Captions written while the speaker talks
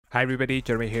Hi everybody,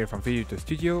 Jeremy here from Video to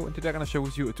Studio, and today I'm going to show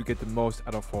you to get the most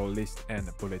out of our list and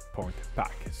bullet point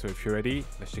pack. So if you're ready,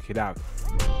 let's check it out.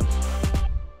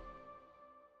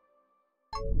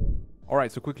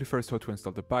 Alright, so quickly first how to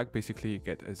install the pack. Basically you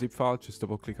get a zip file, just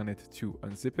double click on it to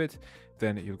unzip it.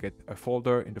 Then you'll get a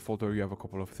folder. In the folder you have a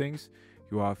couple of things.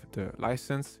 You have the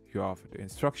license, you have the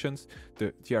instructions,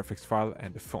 the DRFX file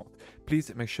and the font. Please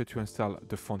make sure to install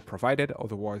the font provided,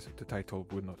 otherwise the title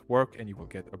will not work and you will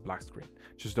get a black screen.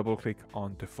 Just double click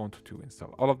on the font to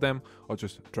install all of them or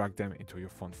just drag them into your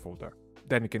font folder.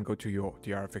 Then you can go to your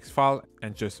DRFX file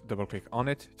and just double click on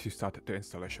it to start the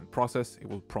installation process. It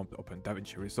will prompt open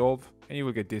Davinci Resolve and you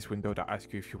will get this window that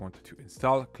asks you if you want to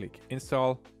install. Click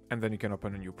install and then you can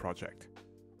open a new project.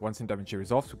 Once in Davinci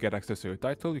Resolve, to get access to your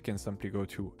title, you can simply go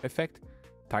to Effect,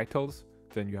 Titles,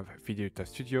 then you have Video to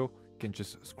Studio. You can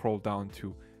just scroll down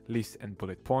to List and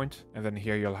Bullet Point, and then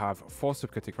here you'll have 4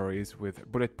 subcategories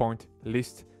with Bullet Point,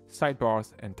 List,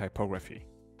 Sidebars, and Typography.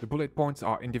 The bullet points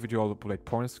are individual bullet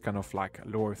points, kind of like a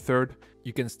lower third.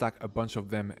 You can stack a bunch of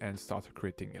them and start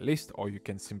creating a list, or you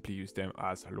can simply use them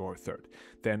as a lower third.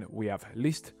 Then we have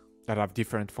List, that have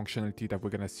different functionality that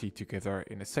we're going to see together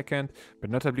in a second.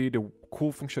 But notably, the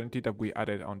cool functionality that we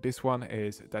added on this one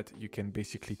is that you can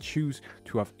basically choose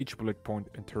to have each bullet point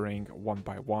entering one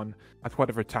by one at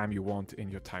whatever time you want in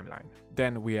your timeline.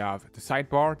 Then we have the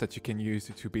sidebar that you can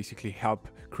use to basically help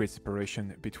create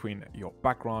separation between your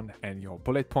background and your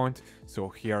bullet point. So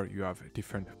here you have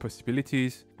different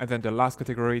possibilities. And then the last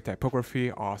category, typography,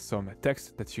 are some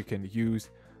text that you can use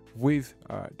with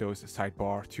those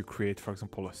sidebar to create, for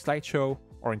example, a slideshow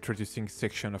or introducing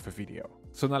section of a video.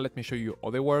 So now let me show you how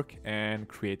they work and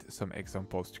create some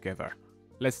examples together.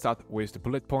 Let's start with the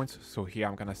bullet points. So here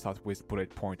I'm gonna start with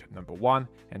bullet point number 1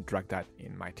 and drag that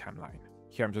in my timeline.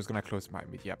 Here I'm just gonna close my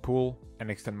media pool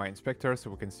and extend my inspector so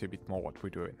we can see a bit more what we're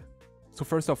doing. So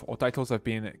first off, our titles have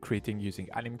been creating using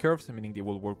anim curves, meaning they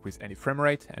will work with any frame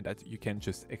rate and that you can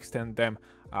just extend them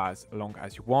as long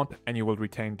as you want and you will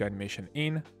retain the animation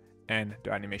in and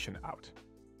the animation out.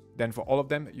 Then for all of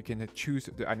them, you can choose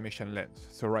the animation length.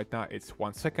 So right now it's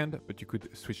 1 second, but you could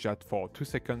switch that for 2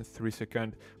 seconds, 3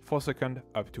 seconds, 4 seconds,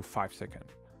 up to 5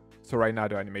 seconds. So right now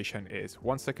the animation is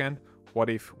 1 second. What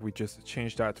if we just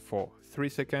change that for 3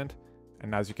 seconds?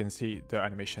 And as you can see, the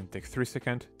animation takes 3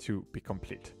 seconds to be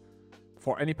complete.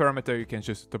 For any parameter, you can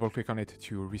just double click on it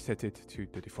to reset it to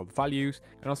the default values.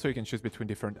 And also you can choose between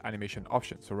different animation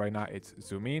options. So right now it's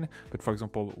zoom in, but for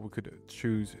example, we could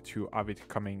choose to have it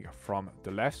coming from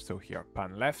the left. So here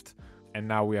pan left, and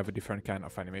now we have a different kind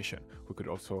of animation. We could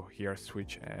also here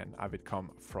switch and have it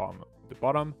come from the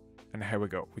bottom. And here we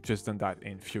go. We just done that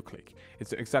in few clicks.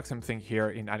 It's the exact same thing here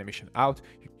in animation out.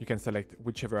 You can select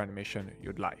whichever animation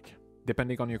you'd like.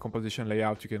 Depending on your composition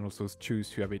layout, you can also choose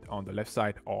to have it on the left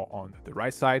side or on the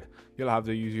right side. You'll have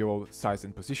the usual size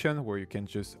and position where you can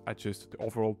just adjust the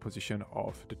overall position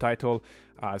of the title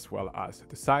as well as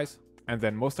the size. And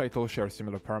then most titles share a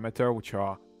similar parameter, which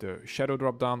are the shadow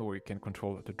drop down where you can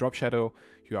control the drop shadow.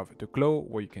 You have the glow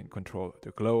where you can control the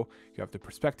glow. You have the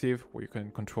perspective where you can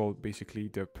control basically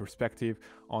the perspective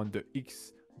on the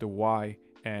X, the Y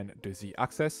and the Z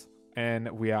axis. And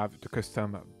we have the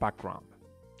custom background.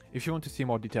 If you want to see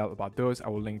more detail about those, I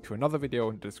will link to another video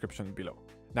in the description below.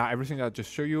 Now, everything that I just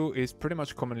showed you is pretty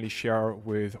much commonly shared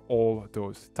with all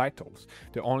those titles.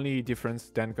 The only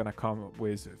difference then gonna come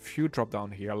with a few drop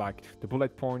down here, like the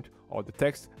bullet point or the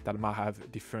text that might have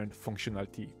different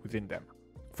functionality within them.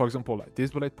 For example,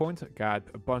 this bullet point got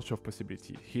a bunch of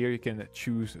possibilities. Here you can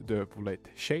choose the bullet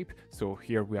shape. So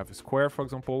here we have a square, for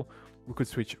example. We could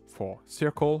switch for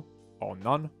circle or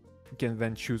none. You can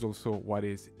then choose also what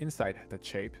is inside that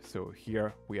shape. So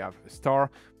here we have a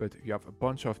star, but you have a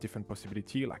bunch of different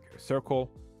possibilities like a circle,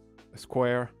 a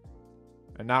square,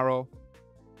 an arrow,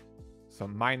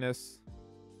 some minus,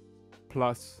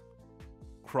 plus,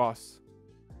 cross,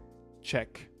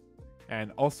 check,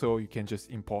 and also you can just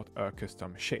import a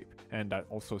custom shape, and that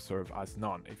also serves as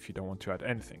none if you don't want to add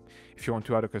anything. If you want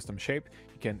to add a custom shape,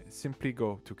 you can simply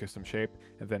go to custom shape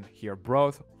and then here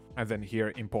browse, and then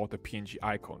here import a PNG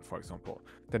icon, for example.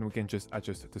 Then we can just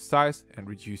adjust the size and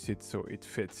reduce it so it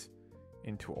fits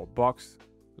into our box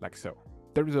like so.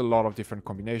 There is a lot of different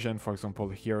combinations. For example,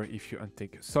 here if you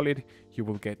untick solid, you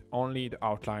will get only the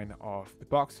outline of the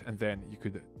box, and then you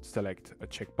could select a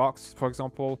checkbox, for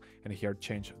example, and here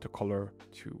change the color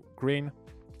to green,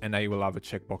 and now you will have a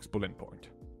checkbox bullet point.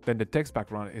 Then the text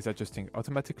background is adjusting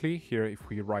automatically. Here, if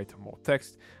we write more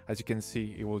text, as you can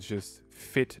see, it will just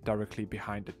fit directly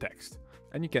behind the text.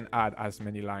 And you can add as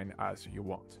many lines as you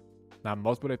want. Now,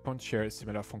 most bullet points share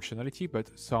similar functionality,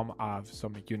 but some have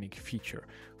some unique feature.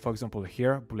 For example,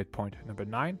 here, bullet point number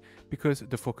 9, because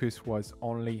the focus was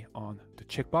only on the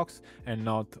checkbox and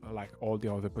not like all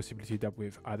the other possibilities that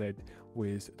we've added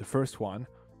with the first one,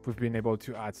 we've been able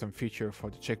to add some feature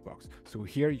for the checkbox. So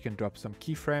here you can drop some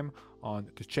keyframe on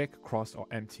the check, cross, or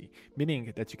empty,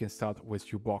 meaning that you can start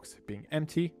with your box being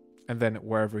empty and then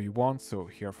wherever you want. So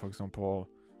here, for example,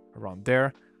 around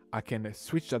there, I can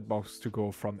switch that box to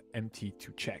go from empty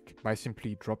to check by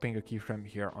simply dropping a keyframe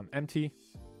here on empty,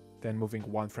 then moving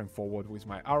one frame forward with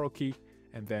my arrow key,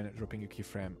 and then dropping a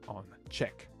keyframe on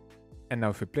check. And now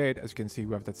if we play it, as you can see,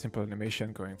 we have that simple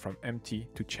animation going from empty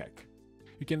to check.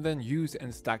 You can then use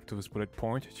and stack those bullet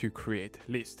points to create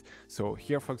lists. So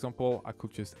here, for example, I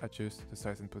could just adjust the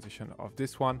size and position of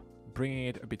this one, bringing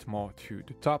it a bit more to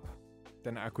the top.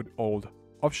 Then I could hold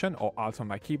Option or Alt on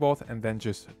my keyboard and then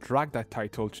just drag that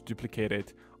title to duplicate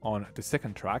it on the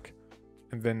second track.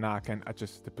 And then now I can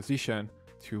adjust the position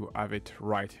to have it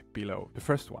right below the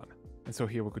first one. And so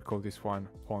here we could call this one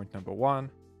point number 1,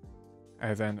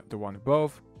 and then the one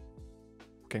above,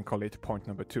 we can call it point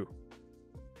number 2.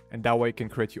 And that way you can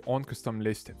create your own custom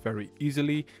list very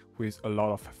easily with a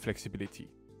lot of flexibility.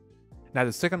 Now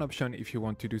the second option, if you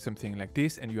want to do something like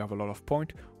this and you have a lot of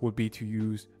points, would be to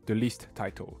use the list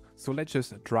title. So let's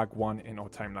just drag one in our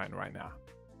timeline right now.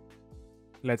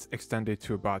 Let's extend it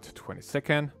to about 20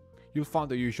 seconds. You'll find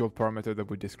the usual parameter that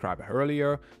we described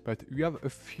earlier, but you have a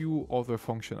few other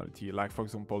functionality, like for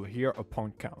example here, a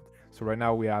point count. So right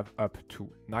now we have up to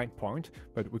 9 points,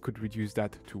 but we could reduce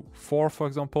that to 4, for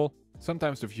example.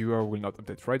 Sometimes the viewer will not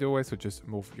update right away, so just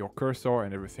move your cursor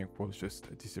and everything will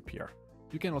just disappear.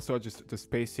 You can also adjust the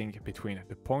spacing between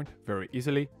the point very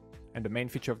easily. And the main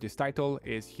feature of this title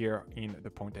is here in the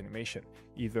point animation,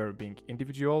 either being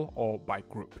individual or by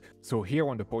group. So here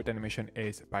when the point animation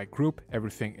is by group,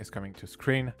 everything is coming to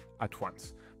screen at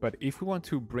once. But if we want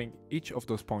to bring each of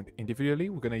those points individually,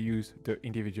 we're going to use the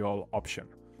individual option.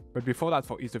 But before that,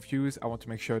 for ease of use, I want to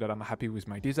make sure that I'm happy with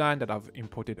my design, that I've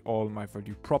imported all my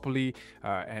value properly,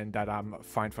 and that I'm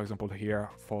fine, for example, here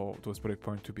for those bullet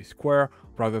points to be square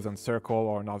rather than circle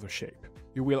or another shape.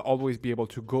 You will always be able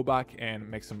to go back and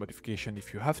make some modification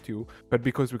if you have to, but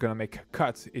because we're going to make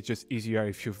cuts, it's just easier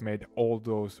if you've made all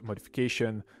those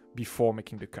modifications before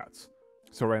making the cuts.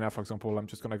 So right now, for example, I'm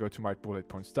just going to go to my bullet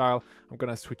point style. I'm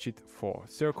going to switch it for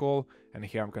circle, and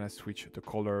here I'm going to switch the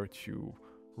color to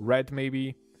red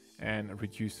maybe, and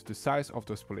reduce the size of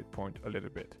those bullet point a little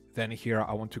bit. Then here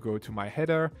I want to go to my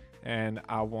header and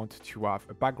I want to have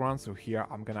a background. So here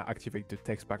I'm gonna activate the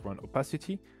text background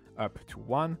opacity up to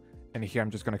 1. And here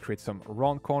I'm just gonna create some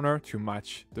round corner to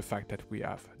match the fact that we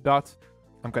have dots.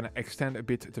 I'm gonna extend a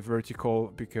bit the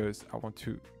vertical because I want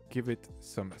to give it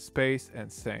some space,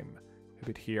 and same a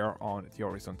bit here on the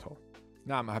horizontal.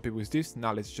 Now I'm happy with this.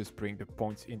 Now let's just bring the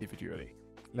points individually.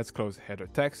 Let's close header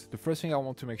text. The first thing I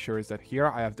want to make sure is that here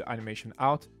I have the animation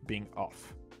out being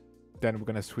off. Then we're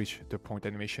going to switch the point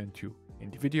animation to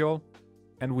individual.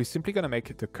 And we're simply going to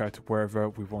make the cut wherever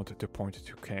we want the point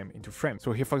to come into frame.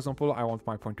 So here, for example, I want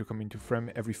my point to come into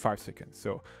frame every 5 seconds.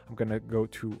 So I'm going to go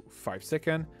to 5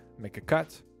 seconds, make a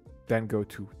cut, then go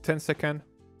to 10 seconds,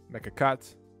 make a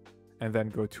cut, and then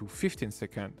go to 15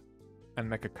 seconds and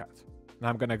make a cut. Now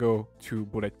I'm gonna go to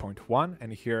bullet point 1,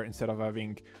 and here instead of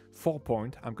having 4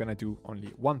 points, I'm gonna do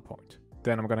only 1 point.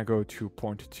 Then I'm gonna go to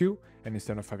point 2, and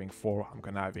instead of having 4, I'm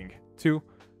gonna having 2.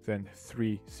 Then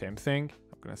 3, same thing.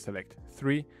 I'm gonna select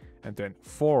 3, and then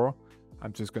 4,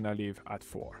 I'm just gonna leave at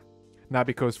 4. Now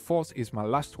because 4 is my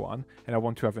last one, and I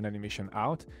want to have an animation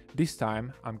out, this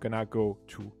time I'm gonna go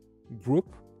to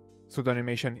group. So the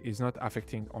animation is not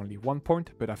affecting only 1 point,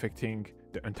 but affecting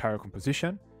the entire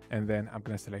composition. And then I'm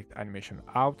going to select animation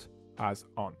out as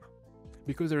on.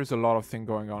 Because there is a lot of things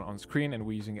going on screen and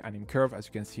we're using anim curve, as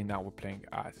you can see now we're playing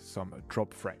at some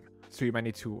drop frame. So you might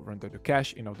need to render the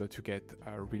cache in order to get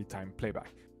a real-time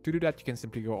playback. To do that, you can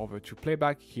simply go over to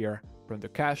playback, here, run the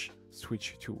cache,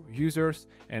 switch to users,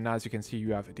 and as you can see,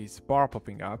 you have this bar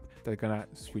popping up that's gonna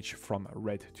switch from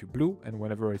red to blue, and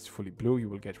whenever it's fully blue, you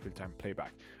will get real-time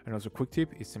playback. Another quick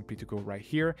tip is simply to go right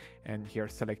here, and here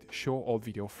select show all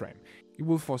video frame. It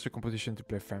will force your composition to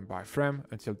play frame by frame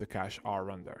until the cache are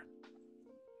rendered.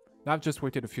 Now I've just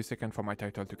waited a few seconds for my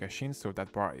title to cache in, so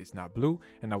that bar is now blue,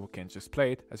 and now we can just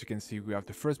play it. As you can see, we have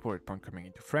the first bullet point coming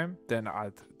into frame, then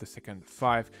at the second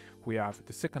 5, we have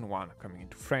the second one coming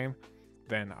into frame,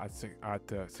 then at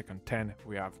the second 10,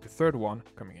 we have the third one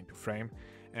coming into frame,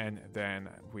 and then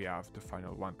we have the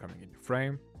final one coming into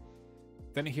frame.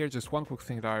 Then here, just one quick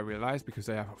thing that I realized, because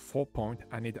I have 4 points,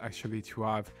 I need actually to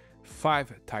have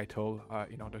 5 title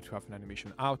in order to have an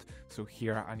animation out. So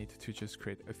here I need to just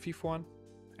create a 5th one.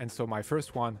 And so my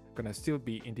first one gonna still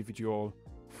be individual,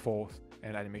 4th,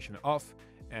 and animation off.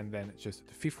 And then just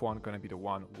the 5th one gonna be the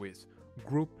one with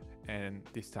group, and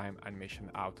this time animation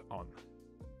out on.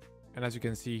 And as you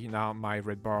can see now, my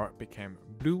red bar became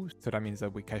blue, so that means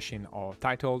that we cache in our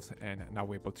titles, and now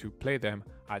we're able to play them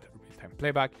at real-time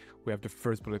playback. We have the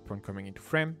first bullet point coming into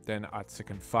frame, then at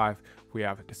second 5 we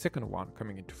have the second one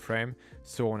coming into frame,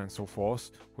 so on and so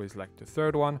forth, with like the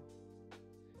third one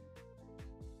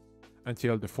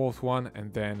until the 4th one,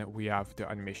 and then we have the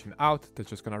animation out that's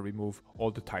just gonna remove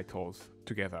all the titles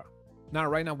together. Now,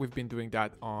 right now we've been doing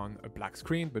that on a black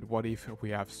screen, but what if we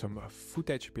have some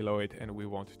footage below it and we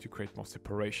want to create more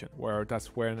separation, where that's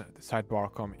when the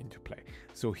sidebar come into play.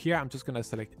 So here I'm just gonna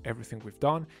select everything we've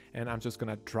done, and I'm just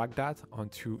gonna drag that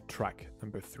onto track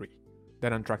number 3.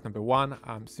 Then on track number 1,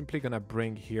 I'm simply gonna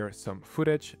bring here some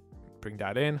footage, bring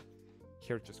that in.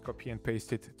 Here, just copy and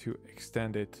paste it to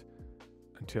extend it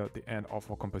until the end of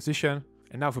our composition.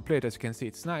 And now if we play it, as you can see,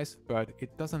 it's nice, but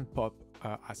it doesn't pop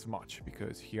as much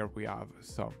because here we have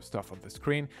some stuff on the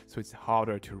screen, so it's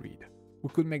harder to read. We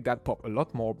could make that pop a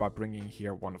lot more by bringing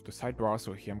here one of the sidebars.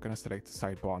 So here I'm gonna select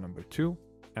sidebar number 2,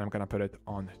 and I'm gonna put it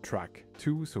on track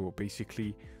 2, so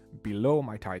basically below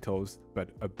my titles but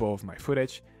above my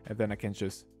footage, and then I can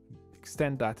just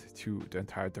extend that to the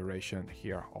entire duration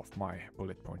here of my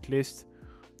bullet point list.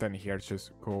 Then here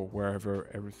just go wherever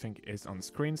everything is on the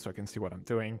screen so I can see what I'm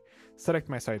doing, select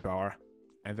my sidebar,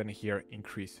 and then here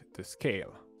increase the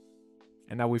scale.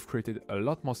 And now we've created a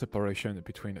lot more separation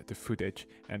between the footage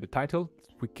and the title.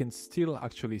 We can still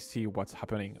actually see what's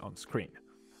happening on screen.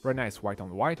 Right now it's white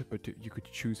on white, but you could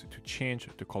choose to change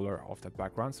the color of that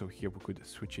background. So here we could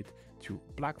switch it to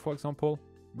black, for example.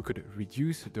 We could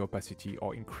reduce the opacity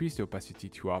or increase the opacity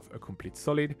to have a complete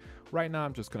solid. Right now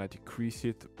I'm just gonna decrease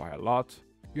it by a lot.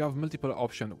 You have multiple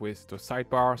options with the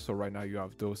sidebar. So right now you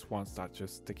have those ones that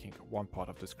just taking one part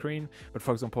of the screen. But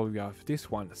for example, you have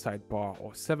this one, sidebar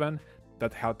or 7,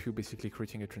 that help you basically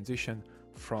creating a transition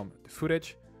from the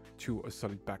footage to a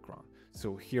solid background.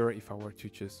 So here, if I were to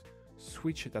just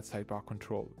switch that sidebar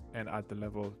control and add the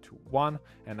level to 1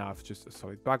 and have just a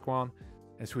solid background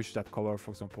and switch that color,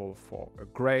 for example, for a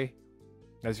gray.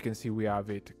 As you can see, we have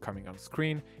it coming on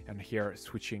screen, and here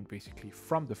switching basically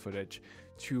from the footage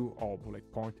to our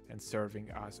bullet point and serving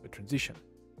as a transition.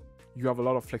 You have a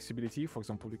lot of flexibility. For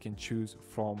example, you can choose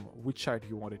from which side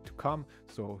you want it to come.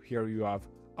 So here you have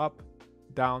up,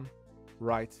 down,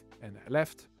 right, and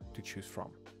left to choose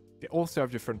from. They all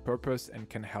serve different purpose and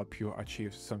can help you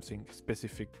achieve something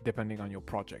specific depending on your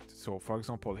project. So for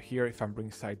example, here, if I'm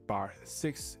bringing sidebar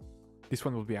 6, this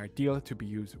one will be ideal to be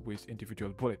used with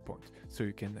individual bullet points. So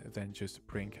you can then just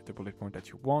bring the bullet point that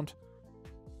you want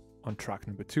on track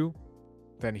number 2.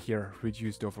 Then here,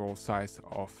 reduce the overall size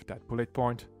of that bullet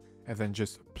point, and then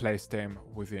just place them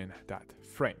within that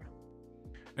frame.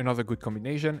 Another good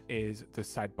combination is the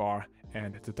sidebar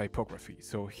and the typography.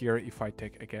 So here, if I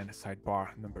take again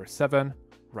sidebar number 7,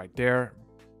 right there,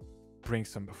 bring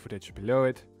some footage below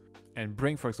it, and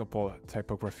bring, for example,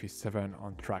 typography 7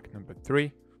 on track number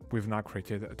 3, we've now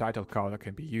created a title card that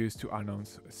can be used to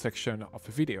announce a section of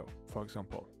a video, for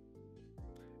example,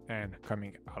 and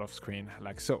coming out of screen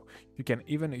like so. You can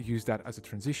even use that as a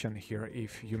transition here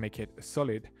if you make it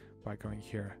solid by going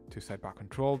here to sidebar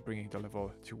control, bringing the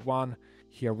level to 1.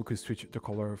 Here we could switch the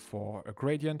color for a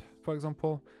gradient, for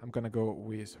example. I'm gonna go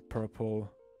with purple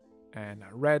and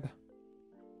red.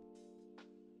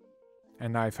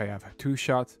 And now if I have 2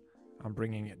 shots, I'm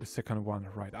bringing the second one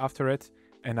right after it,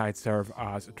 and I'd serve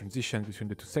as a transition between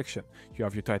the 2 sections. You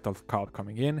have your title card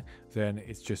coming in, then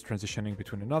it's just transitioning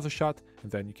between another shot,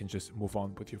 and then you can just move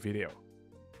on with your video.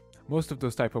 Most of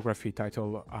those typography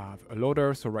titles have a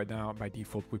loader, so right now by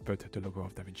default we put the logo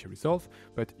of Davinci Resolve,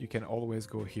 but you can always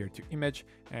go here to image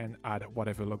and add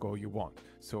whatever logo you want.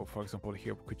 So for example,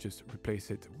 here we could just replace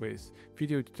it with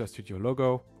Video Editor Studio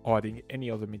logo, or adding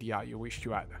any other media you wish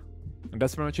to add. And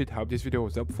that's pretty much it. I hope this video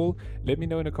was helpful. Let me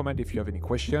know in a comment if you have any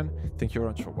question. Thank you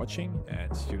very much for watching,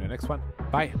 and see you in the next one.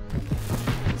 Bye!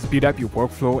 Speed up your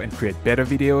workflow and create better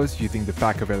videos using the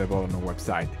pack available on our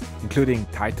website, including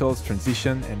titles,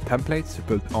 transition, and templates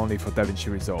built only for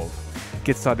Davinci Resolve.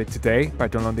 Get started today by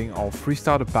downloading our free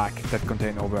starter pack that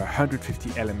contains over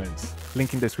 150 elements.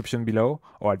 Link in the description below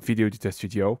or at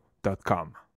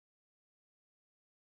videoeditorstudio.com.